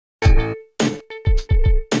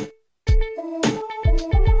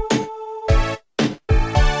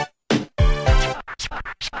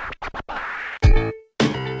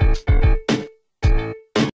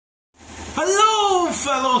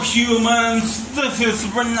humans, this is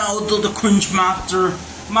Ronaldo the Cringe Master.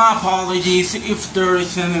 My apologies if there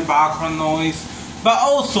is any background noise. But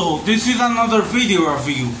also, this is another video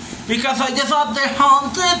review because I just got The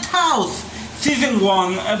Haunted House Season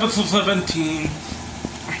 1, Episode 17.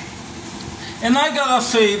 And I gotta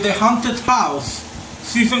say, The Haunted House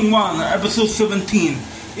Season 1, Episode 17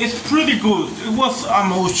 is pretty good. It was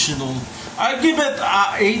emotional. I give it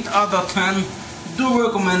an 8 out of 10. Do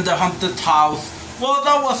recommend The Haunted House. Well,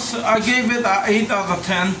 I gave it an 8 out of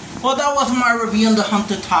 10. Well, that was my review on The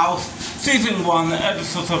Haunted House, Season 1,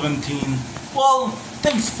 Episode 17. Well,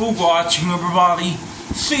 thanks for watching, everybody.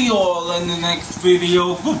 See you all in the next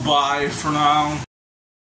video. Goodbye for now.